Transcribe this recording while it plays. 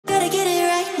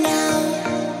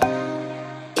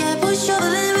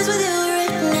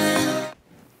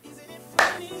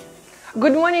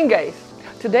Good morning, guys!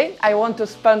 Today I want to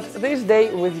spend this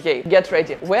day with you. Get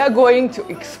ready. We are going to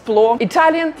explore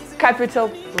Italian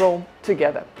capital Rome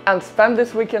together and spend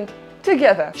this weekend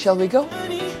together. Shall we go?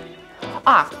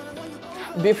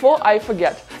 Before I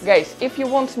forget, guys, if you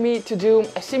want me to do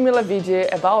a similar video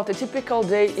about a typical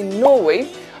day in Norway,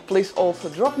 please also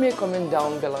drop me a comment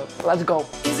down below. Let's go!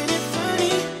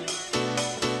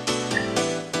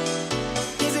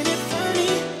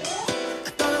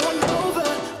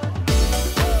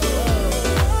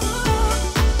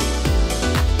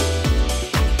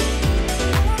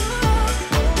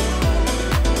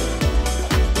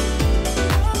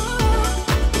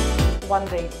 One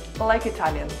day, like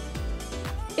Italian,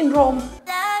 in Rome.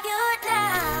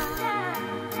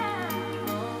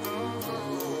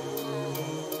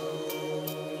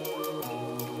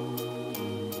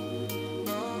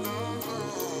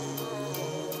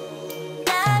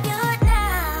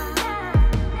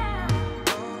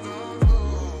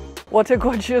 What a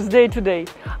gorgeous day today.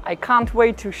 I can't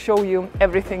wait to show you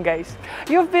everything, guys.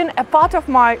 You've been a part of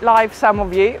my life, some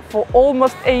of you, for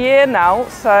almost a year now,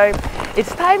 so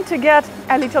it's time to get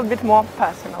a little bit more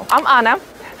personal. I'm Anna.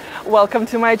 Welcome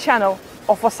to my channel,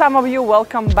 or for some of you,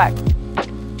 welcome back.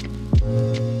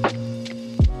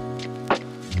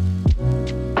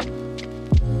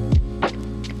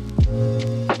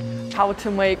 How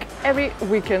to make every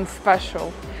weekend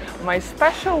special. My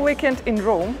special weekend in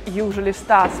Rome usually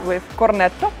starts with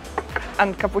cornetto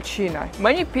and cappuccino.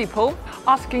 Many people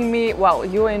asking me, well,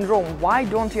 you're in Rome, why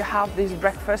don't you have this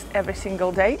breakfast every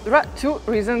single day? There are two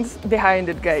reasons behind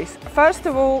it, guys. First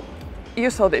of all, you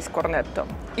saw this cornetto.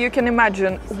 You can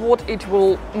imagine what it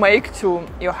will make to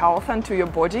your health and to your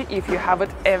body if you have it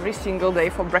every single day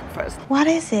for breakfast. What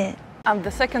is it? And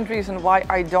the second reason why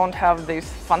I don't have this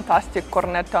fantastic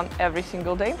cornetto every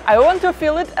single day, I want to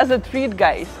feel it as a treat,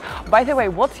 guys. By the way,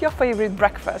 what's your favorite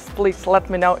breakfast? Please let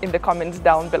me know in the comments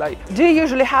down below. Do you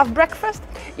usually have breakfast?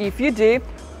 If you do,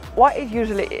 what it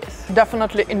usually is?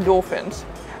 Definitely endorphins.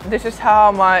 This is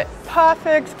how my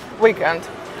perfect weekend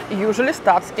usually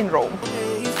starts in Rome.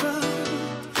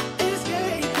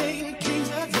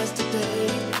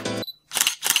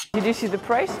 Did you see the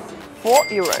price?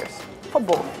 €4 for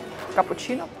both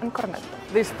cappuccino and cornetto.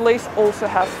 This place also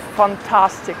has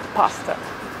fantastic pasta.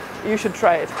 You should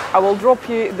try it. I will drop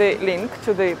you the link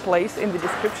to the place in the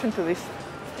description to this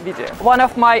video. One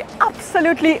of my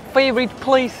absolutely favorite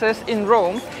places in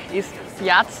Rome is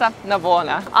Piazza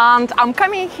Navona. And I'm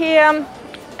coming here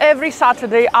every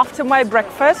Saturday after my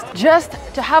breakfast just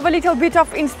to have a little bit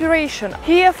of inspiration.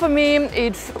 Here for me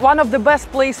it's one of the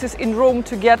best places in Rome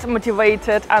to get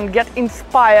motivated and get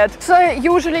inspired. So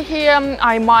usually here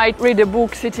I might read a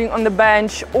book sitting on the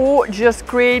bench or just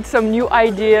create some new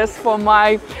ideas for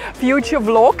my future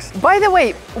vlogs. By the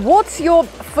way, what's your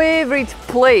favorite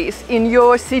place in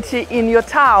your city, in your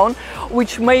town,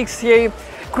 which makes you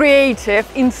creative,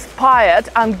 inspired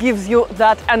and gives you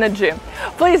that energy?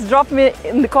 Please drop me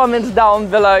in the comments down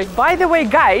below. By the way,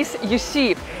 guys, you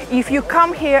see, if you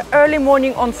come here early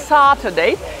morning on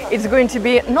Saturday, it's going to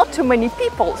be not too many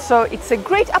people, so it's a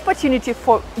great opportunity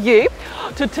for you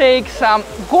to take some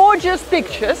gorgeous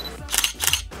pictures.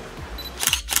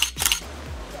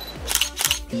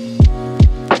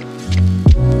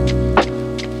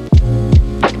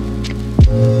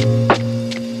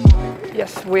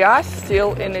 Yes, we are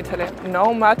still in Italy,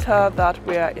 no matter that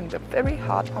we are in the very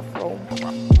heart of Rome.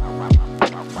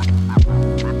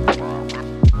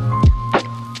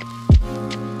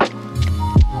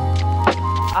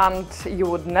 And you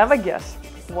would never guess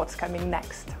what's coming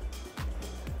next.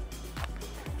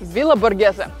 Villa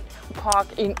Borghese park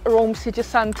in Rome city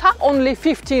center, only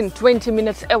 15-20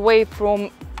 minutes away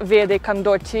from Via dei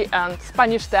Condotti and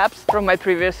Spanish Steps from my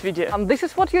previous video. And this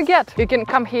is what you get. You can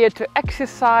come here to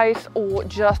exercise or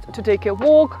just to take a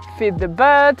walk, feed the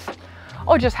birds,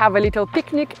 or just have a little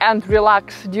picnic and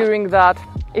relax during that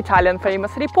Italian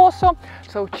famous riposo.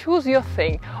 So choose your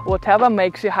thing, whatever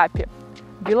makes you happy.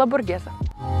 Villa Borghese.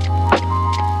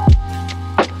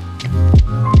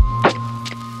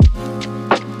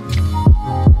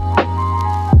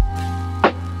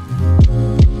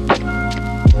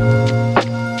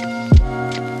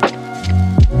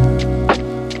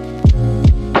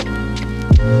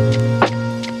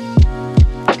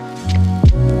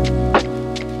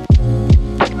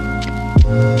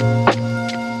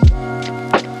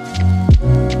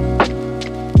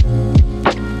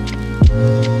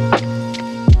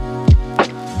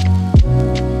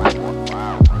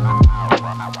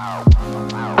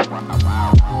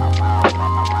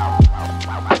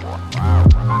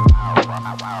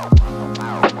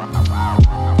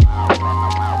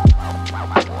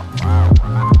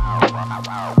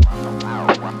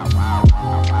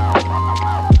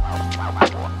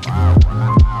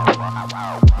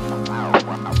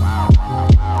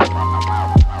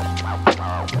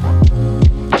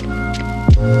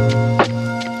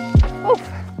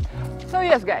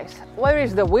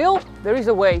 is the will, there is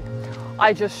a way.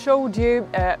 I just showed you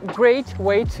a great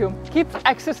way to keep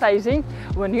exercising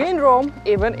when you're in Rome,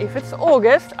 even if it's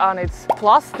August and it's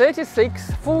plus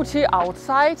 36, 40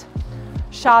 outside.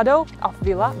 Shadow of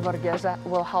Villa Borghese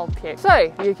will help you.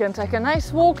 So you can take a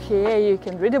nice walk here, you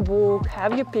can read a book,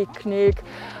 have your picnic,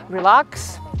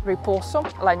 relax, riposo,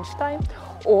 lunchtime,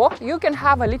 or you can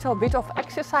have a little bit of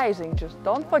exercising. Just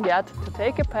don't forget to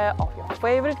take a pair of your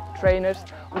favorite trainers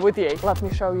with you. Let me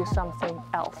show you something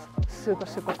else. Super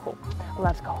cool.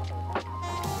 Let's go.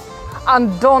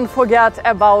 And don't forget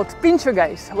about Pincio,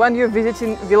 guys. When you're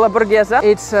visiting Villa Borghese,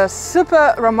 it's a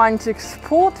super romantic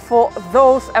spot for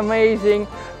those amazing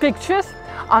pictures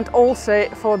and also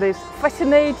for this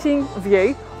fascinating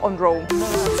view on Rome.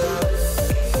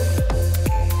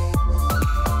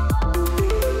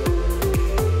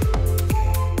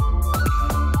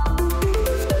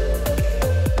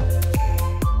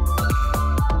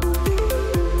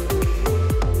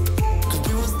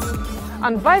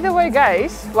 And by the way,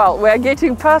 guys, well, we're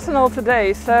getting personal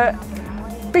today, so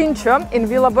Pincio in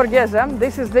Villa Borghese,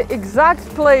 this is the exact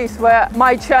place where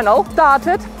my channel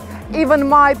started. Even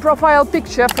my profile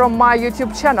picture from my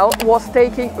YouTube channel was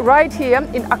taken right here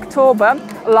in October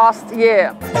last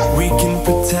year. We can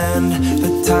pretend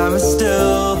that time is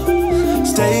still,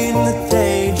 stay in the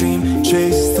daydream,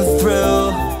 chase the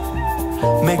thrill,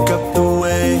 make up the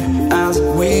way as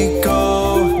we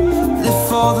go, live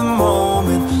for the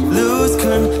moment, lose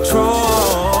control,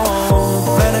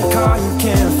 rent a car you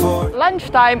can't afford.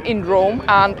 Lunchtime in Rome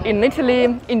and in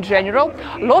Italy in general,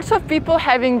 lots of people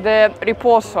having the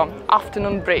riposo,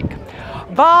 afternoon break.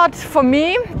 But for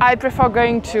me, I prefer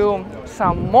going to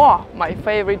some more my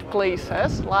favorite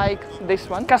places, like this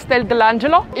one, Castel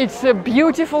Sant'Angelo. It's a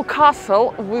beautiful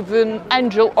castle with an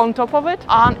angel on top of it,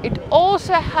 and it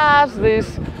also has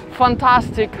this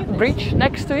fantastic bridge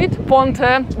next to it,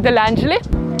 Ponte dell'Angeli.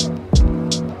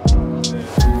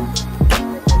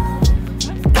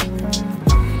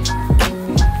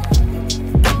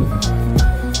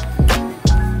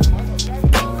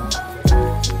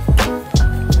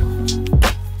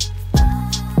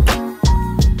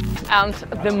 And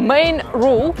the main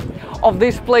rule of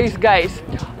this place, guys,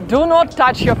 do not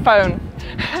touch your phone.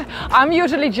 I'm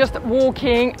usually just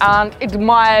walking and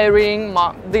admiring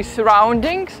the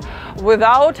surroundings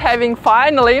without having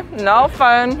finally no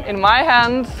phone in my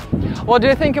hands. What do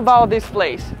you think about this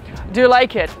place? Do you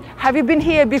like it? Have you been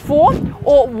here before,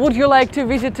 or would you like to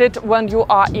visit it when you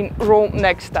are in Rome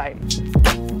next time?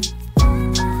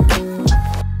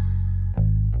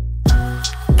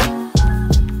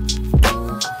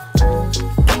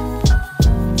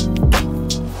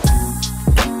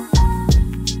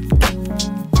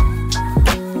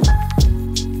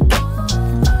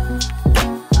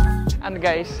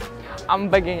 Guys, I'm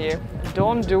begging you,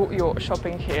 don't do your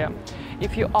shopping here.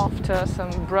 If you're after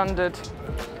some branded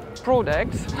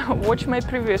products, watch my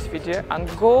previous video and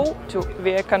go to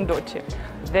Via Condotti.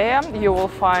 There you will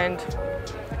find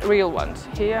real ones.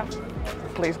 Here,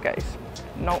 please guys,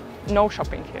 no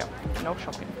shopping here, no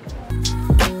shopping.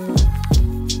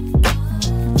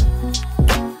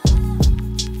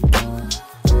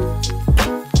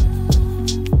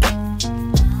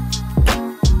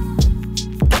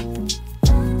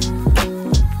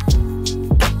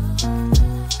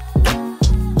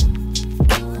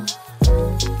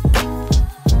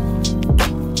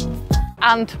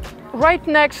 And right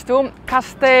next to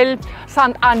Castel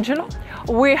Sant'Angelo,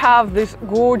 we have this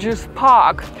gorgeous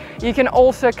park. You can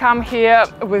also come here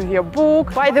with your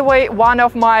book. By the way, one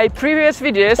of my previous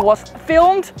videos was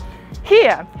filmed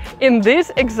here in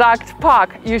this exact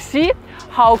park. You see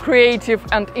how creative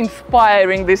and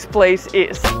inspiring this place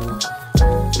is.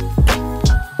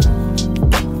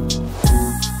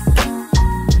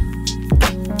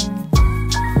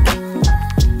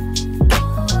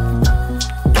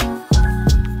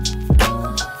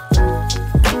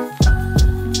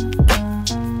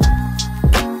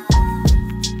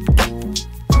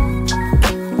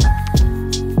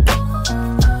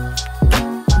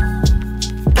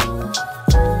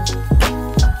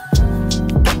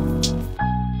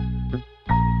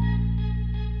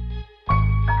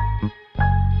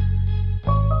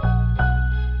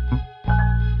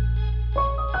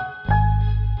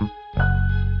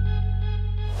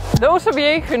 Those of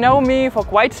you who know me for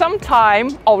quite some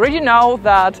time already know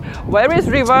that where is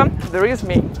river, there is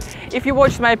me. If you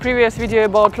watched my previous video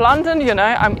about London, you know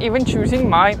I'm even choosing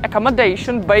my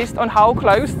accommodation based on how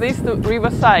close this to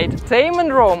riverside. Same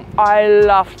in Rome, I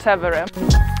love Trevi.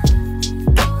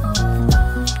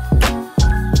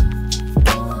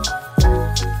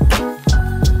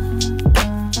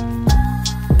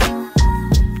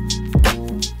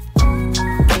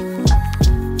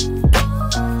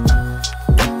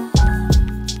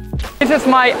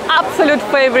 my absolute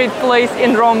favorite place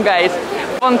in Rome, guys.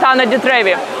 Fontana di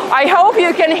Trevi. I hope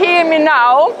you can hear me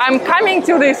now. I'm coming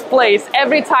to this place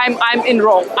every time I'm in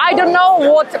Rome. I don't know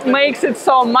what makes it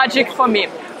so magic for me.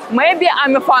 Maybe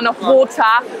I'm a fan of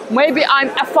water, maybe I'm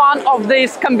a fan of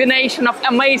this combination of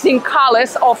amazing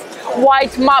colors of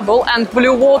white marble and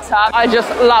blue water. I just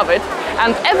love it.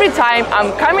 And every time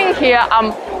I'm coming here,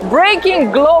 I'm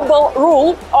breaking global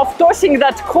rule of tossing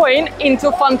that coin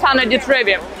into Fontana di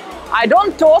Trevi. I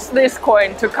don't toss this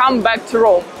coin to come back to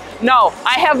Rome. No,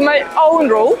 I have my own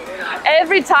rule.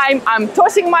 Every time I'm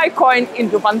tossing my coin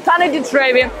into Fontana di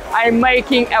Trevi, I'm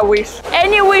making a wish.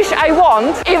 Any wish I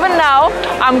want, even now,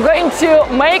 I'm going to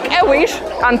make a wish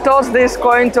and toss this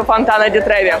coin to Fontana di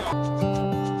Trevi.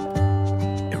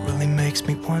 It really makes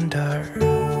me wonder.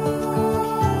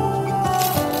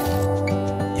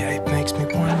 Yeah, it makes me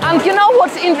wonder. And you know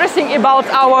what's interesting about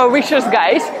our wishes,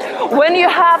 guys? When you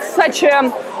have such a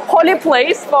holy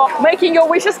place for making your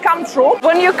wishes come true,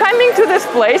 when you're coming to this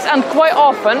place, and quite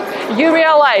often you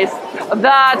realize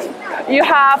that you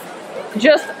have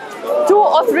just 2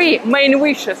 or 3 main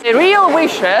wishes. The real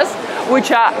wishes,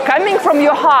 which are coming from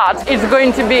your heart, is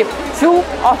going to be 2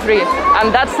 or 3,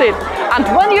 and that's it. And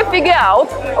when you figure out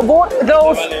what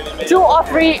those 2 or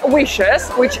 3 wishes,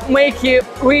 which make you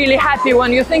really happy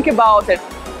when you think about it,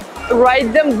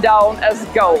 write them down as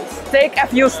goals. Take a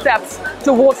few steps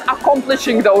towards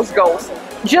accomplishing those goals.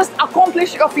 Just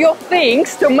accomplish a few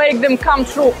things to make them come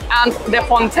true, and the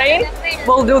fontaine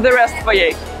will do the rest for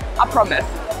you. I promise.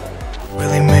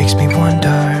 Really makes me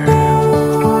wonder.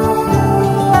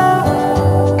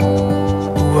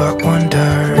 Ooh, I wonder.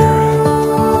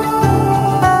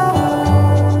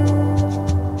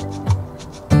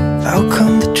 How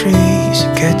come the trees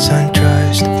get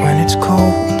undressed when it's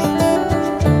cold?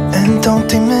 And don't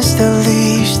they miss the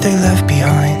leaves they left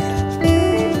behind?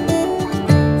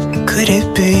 Could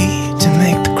it be to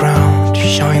make the ground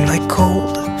shine like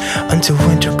gold until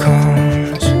winter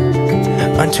comes?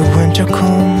 Until winter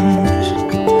comes,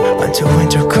 until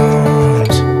winter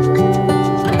comes.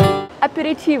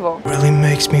 Aperitivo. Really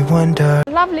makes me wonder.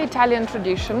 Lovely Italian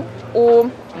tradition,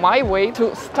 or my way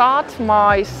to start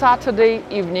my Saturday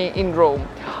evening in Rome.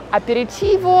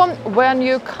 Aperitivo, when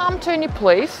you come to any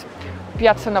place,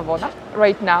 Piazza Navona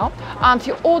right now, and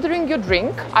you're ordering your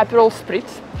drink, Aperol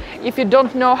Spritz. If you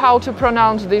don't know how to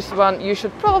pronounce this one, you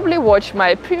should probably watch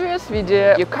my previous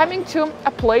video. You're coming to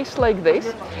a place like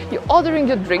this, you're ordering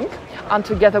your drink, and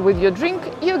together with your drink,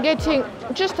 you're getting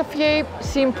just a few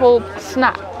simple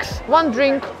snacks. One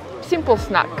drink, simple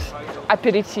snacks.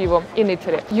 Aperitivo in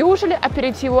Italy. Usually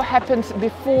aperitivo happens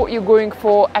before you're going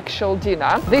for actual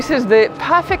dinner. This is the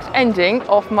perfect ending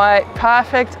of my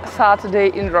perfect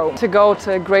Saturday in Rome. To go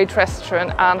to a great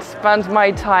restaurant and spend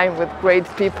my time with great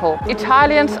people.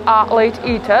 Italians are late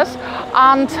eaters,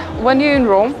 and when you're in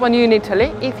Rome, when you're in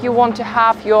Italy, if you want to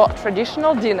have your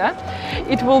traditional dinner,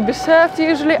 it will be served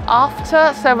usually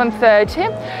after 7:30,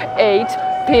 8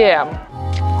 p.m.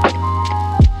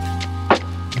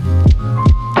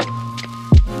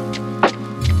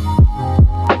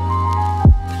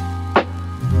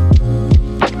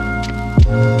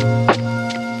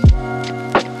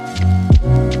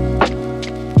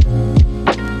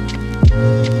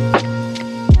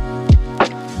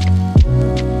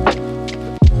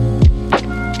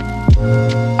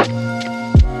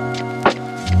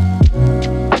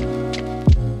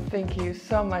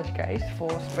 So much, guys, for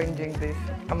spending this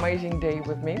amazing day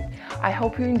with me. I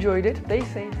hope you enjoyed it. Stay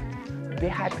safe, be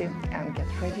happy, and get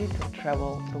ready to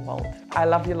travel the world. I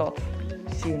love you a lot.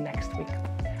 See you next week.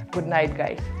 Good night,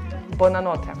 guys.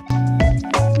 Buonanotte.